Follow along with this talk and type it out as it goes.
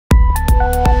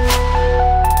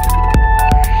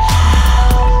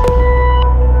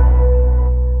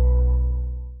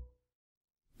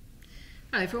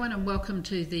Hello everyone and welcome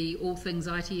to the All Things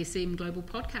ITSM Global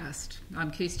Podcast.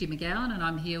 I'm Kirsty McGowan and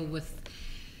I'm here with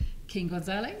Ken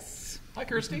Gonzalez. Hi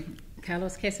Kirsty.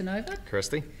 Carlos Casanova.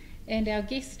 Kirsty. And our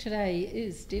guest today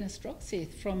is Dennis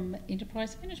Drogseth from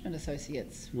Enterprise Management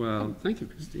Associates. Well, thank you,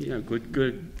 Kirsty. Yeah,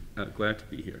 good. Glad to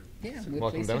be here. Yeah, So, we're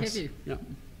welcome, pleased Dennis. to have you. yeah,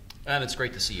 And it's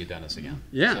great to see you, Dennis, again.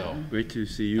 yeah. So, Great to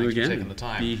see you thanks for again. taking and the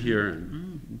time. Be here.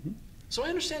 And, so I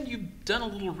understand you've done a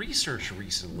little research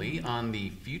recently on the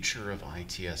future of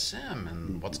ITSM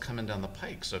and what's coming down the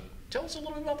pike. So tell us a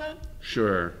little bit about that.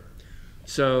 Sure.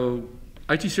 So,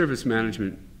 IT service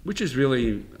management, which is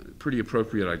really pretty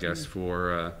appropriate, I guess,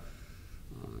 for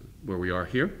where we are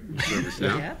here, service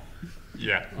now. Yeah.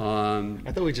 Yeah.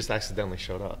 I thought we just accidentally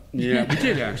showed up. Yeah, we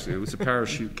did actually. It was a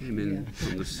parachute came in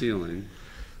from the ceiling.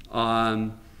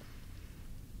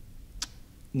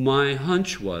 My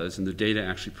hunch was, and the data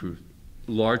actually proved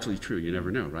largely true. You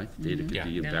never know, right? The data could Yeah.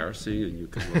 be No. embarrassing, and you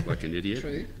could look like an idiot.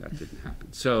 True. That didn't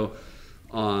happen. So,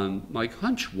 my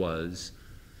hunch was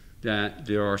that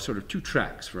there are sort of two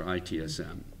tracks for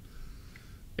ITSM: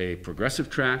 a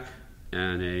progressive track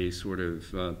and a sort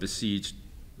of besieged,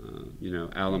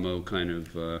 Alamo kind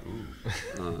of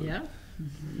Yeah,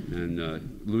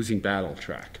 and losing battle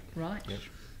track. right.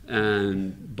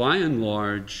 And by and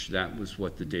large, that was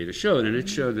what the data showed. And it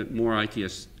showed that more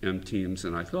ITSM teams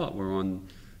than I thought were on,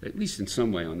 at least in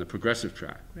some way, on the progressive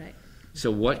track. Right. So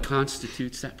what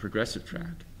constitutes that progressive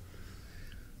track?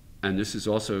 And this is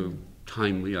also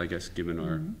timely, I guess, given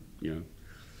our,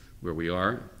 where we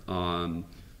are.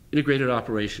 Integrated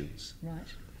operations. Right.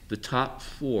 The top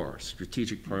four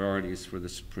strategic priorities for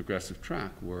this progressive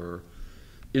track were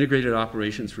integrated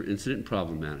operations for incident and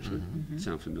problem management.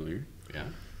 Sound familiar? Yeah.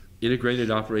 Integrated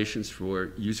operations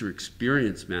for user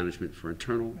experience management for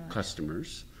internal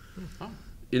customers, Oh.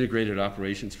 integrated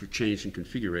operations for change and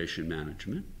configuration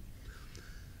management.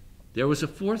 There was a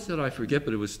fourth that I forget,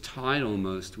 but it was tied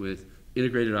almost with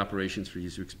integrated operations for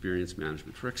user experience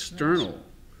management for external,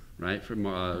 right? For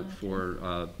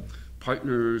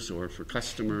partners or for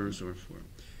customers or for.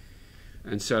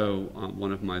 And so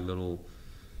one of my little,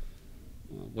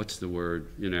 what's the word?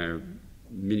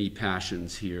 Mini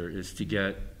passions here is to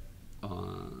get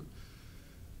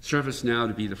ServiceNow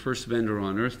to be the first vendor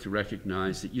on earth to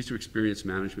recognize that user experience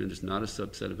management is not a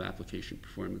subset of application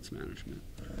performance management,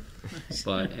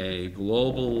 but a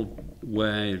global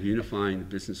way of unifying the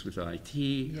business with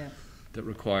IT that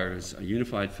requires a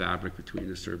unified fabric between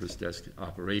the service desk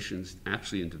operations,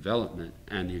 actually in development,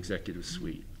 and the executive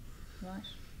suite. Right.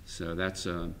 So that's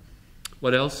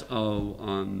what else?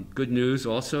 Good news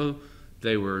also.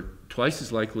 They were twice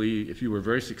as likely, if you were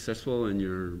very successful in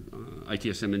your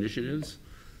ITSM initiatives,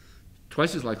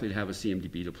 twice as likely to have a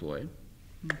CMDB deployed.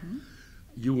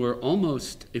 You were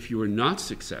almost, if you were not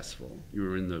successful, you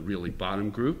were in the really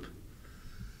bottom group,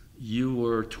 you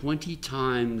were 20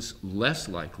 times less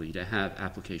likely to have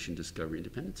application discovery and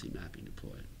dependency mapping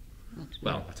deployed.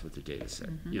 Well, that's what the data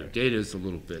said. Data is a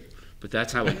little bit, but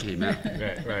that's how it came out.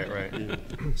 Right. Yeah.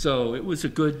 So it was a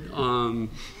good,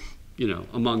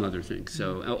 among other things.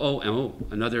 So,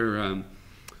 another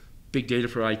big data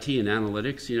for IT and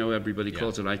analytics. Everybody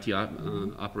calls it IT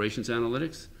operations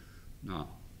analytics. No,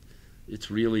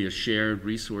 it's really a shared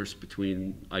resource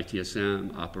between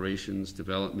ITSM, operations,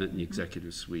 development, and the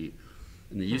executive suite.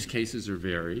 And the use cases are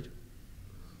varied.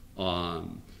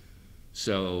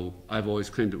 So I've always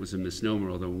claimed it was a misnomer,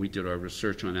 although when we did our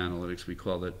research on analytics, we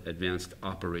called it advanced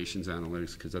operations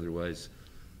analytics, because otherwise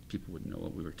people wouldn't know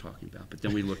what we were talking about. But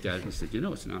then we looked at it and said,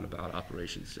 it's not about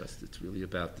operations just. It's really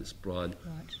about this broad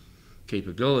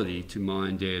capability to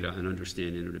mine data and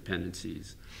understand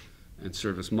interdependencies. And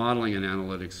service modeling and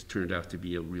analytics turned out to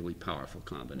be a really powerful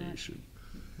combination.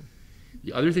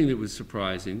 The other thing that was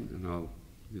surprising, and I'll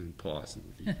pause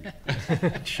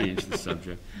and change the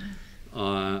subject,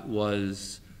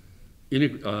 was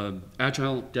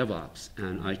agile DevOps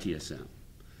and ITSM.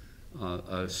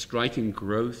 A striking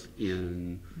growth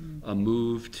in a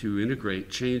move to integrate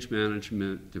change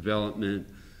management, development,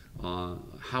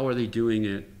 how are they doing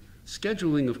it,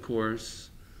 scheduling, of course,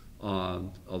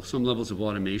 some levels of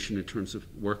automation in terms of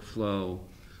workflow.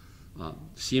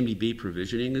 CMDB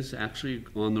provisioning is actually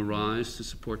on the rise to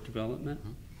support development.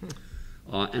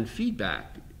 And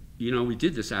feedback. We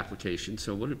did this application,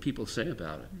 so what did people say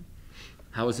about it?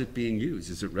 How is it being used?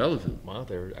 Is it relevant? Wow,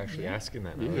 they're actually asking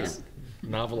that now. Yeah. That's a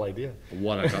novel idea.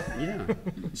 What I got, yeah.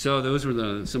 So those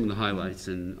were some of the highlights,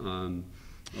 and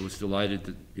I was delighted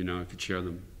that I could share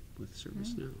them with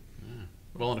ServiceNow. Yeah.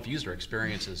 Well, and if user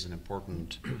experience is an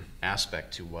important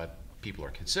aspect to what people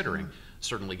are considering,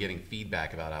 certainly getting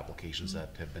feedback about applications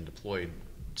that have been deployed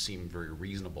seem very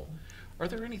reasonable. Are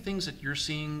there any things that you're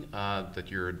seeing that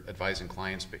you're advising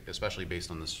clients, especially based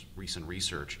on this recent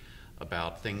research,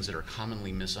 about things that are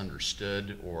commonly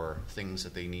misunderstood or things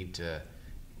that they need to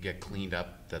get cleaned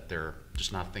up that they're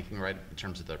just not thinking right in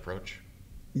terms of the approach?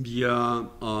 Yeah.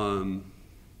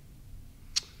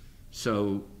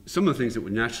 So some of the things that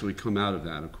would naturally come out of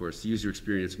that, of course, user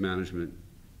experience management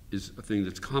is a thing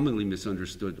that's commonly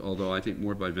misunderstood, although I think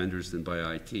more by vendors than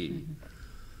by IT,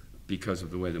 because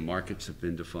of the way the markets have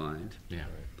been defined. Yeah.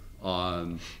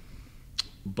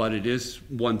 But it is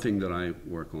one thing that I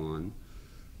work on.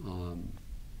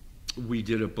 We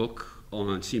did a book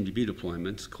on CMDB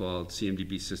deployments called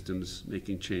CMDB Systems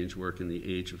Making Change Work in the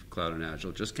Age of Cloud and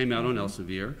Agile. It just came out on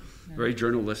Elsevier, very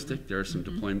journalistic. There's some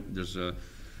deployment, there's a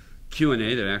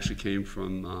Q&A that actually came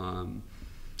from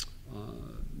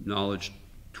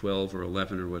Knowledge12 or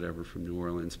 11 or whatever from New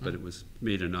Orleans, but it was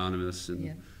made anonymous,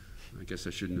 and I guess I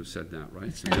shouldn't have said that,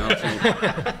 right? So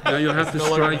now you'll have to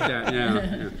strike that.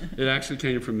 Yeah. It actually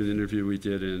came from an interview we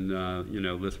did in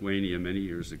Lithuania many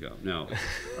years ago. No.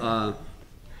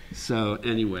 So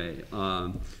anyway,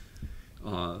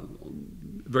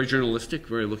 very journalistic,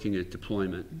 very looking at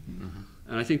deployment.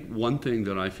 And I think one thing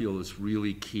that I feel is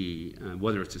really key,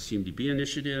 whether it's a CMDB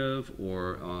initiative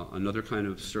or another kind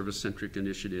of service-centric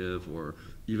initiative or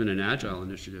even an agile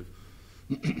initiative,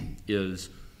 is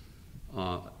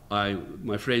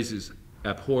my phrase is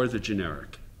abhor the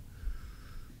generic.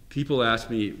 People ask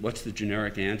me, what's the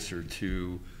generic answer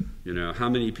to, how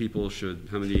many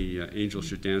angels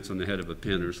should dance on the head of a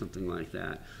pin or something like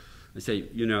that? I say,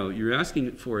 you're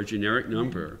asking for a generic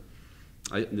number.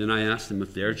 Then I ask them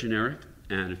if they're generic,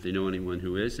 and if they know anyone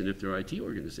who is, and if their IT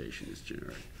organization is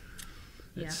generic.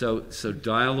 Yeah. So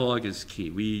dialogue is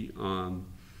key.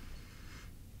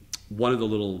 One of the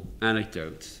little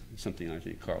anecdotes, something I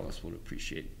think Carlos would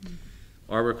appreciate.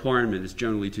 Our requirement is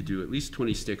generally to do at least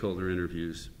 20 stakeholder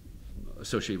interviews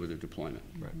associated with a deployment.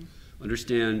 Right.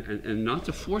 Understand, and not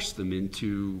to force them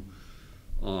into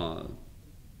a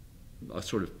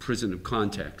sort of prison of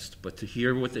context, but to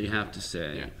hear what they have to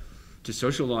say, to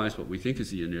socialize what we think is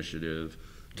the initiative,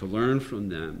 to learn from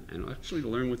them, and actually to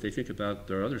learn what they think about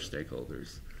their other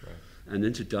stakeholders, and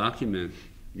then to document,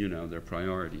 their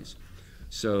priorities.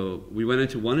 So we went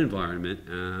into one environment,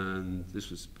 and this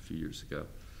was a few years ago,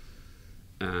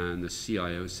 and the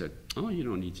CIO said, "Oh, you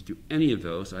don't need to do any of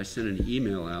those. I sent an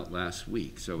email out last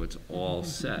week, so it's all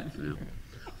set."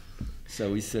 So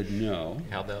we said, "No,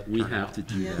 we have to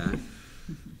do that."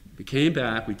 We came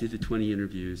back, we did the 20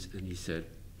 interviews, and he said,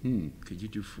 could you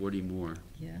do 40 more?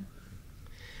 Yeah.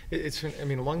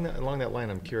 Along that line,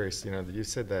 I'm curious, you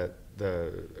said that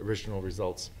the original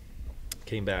results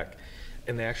came back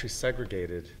and they actually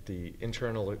segregated the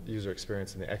internal user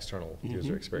experience and the external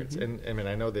user experience. And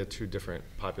I know they're two different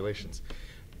populations,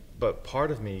 but part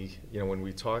of me, when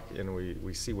we talk and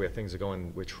we see where things are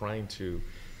going, we're trying to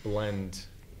blend,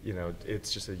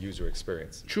 it's just a user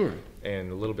experience. Sure.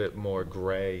 And a little bit more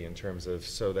gray in terms of,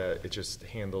 so that it just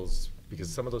handles, because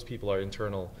some of those people are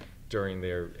internal during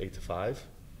their 8 to 5,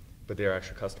 but they're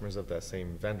actually customers of that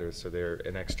same vendor, so they're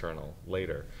an external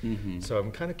later. So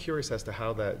I'm kind of curious as to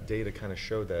how that data kind of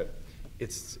showed that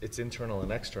it's internal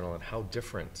and external, and how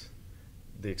different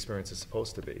the experience is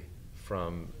supposed to be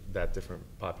from that different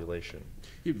population.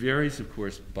 It varies, of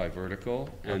course, by vertical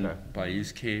and by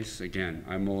use case. Again,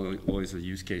 I'm always a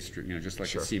use case driven, just like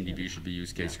the CMDB should be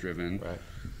use case driven. Right.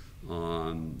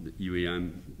 The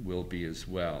UEM will be as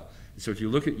well. So if you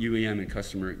look at UEM and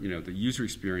customer, the user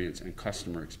experience and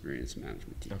customer experience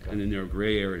management team. And then there are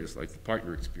gray areas like the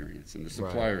partner experience and the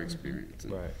supplier experience.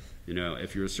 And,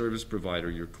 if you're a service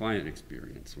provider, your client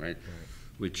experience, right?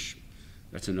 Which,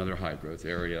 that's another high growth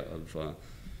area of,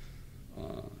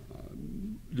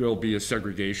 there'll be a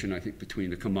segregation, I think, between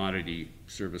the commodity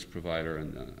service provider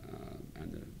and the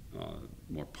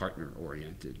more partner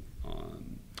oriented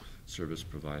service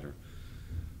provider.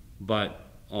 But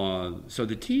so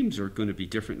the teams are going to be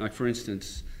different. Like, for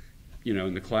instance,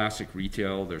 in the classic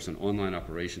retail, there's an online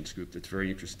operations group that's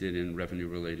very interested in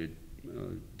revenue-related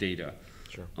data.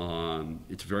 Sure.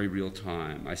 It's very real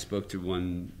time. I spoke to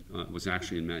one, was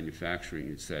actually in manufacturing,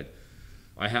 and said,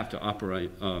 I have to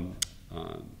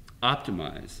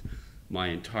optimize my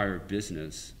entire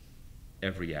business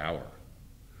every hour.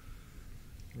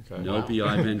 No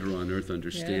BI vendor on earth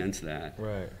understands that.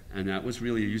 Right. And that was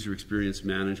really a user experience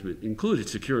management, included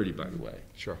security, by the way.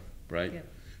 Sure. Right? Yep.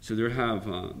 So there have,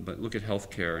 but look at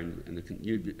healthcare, and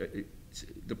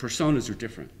the personas are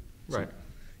different. Right.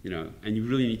 So, and you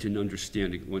really need to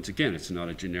understand it. Once again, it's not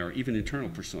a generic, even internal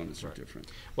personas are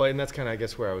different. Well, and that's kind of, I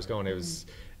guess, where I was going. It was,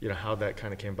 how that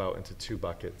kind of came about into two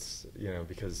buckets,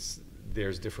 because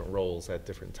there's different roles at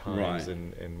different times Right.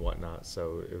 and whatnot.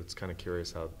 So it's kind of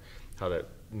curious how that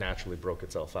naturally broke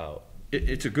itself out.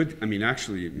 It's a good, I mean,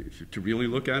 actually, to really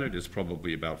look at it, it's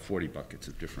probably about 40 buckets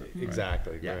of different. Right?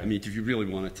 Exactly. Yeah, right. I mean, if you really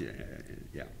wanted to,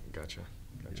 yeah. Gotcha.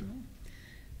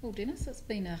 Well, Dennis, it's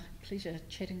been a pleasure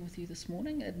chatting with you this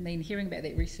morning. I mean, hearing about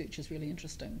that research is really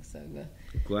interesting. So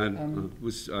Glad,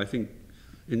 was, I think,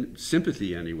 in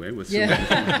sympathy anyway with some yeah, of the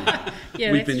things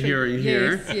yeah, we've that's been true. hearing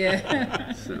here. Yes,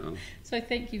 yeah. So, So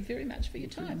thank you very much for your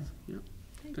time. yeah.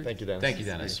 Thank you, Dennis. Thank you,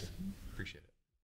 Dennis. Thank you.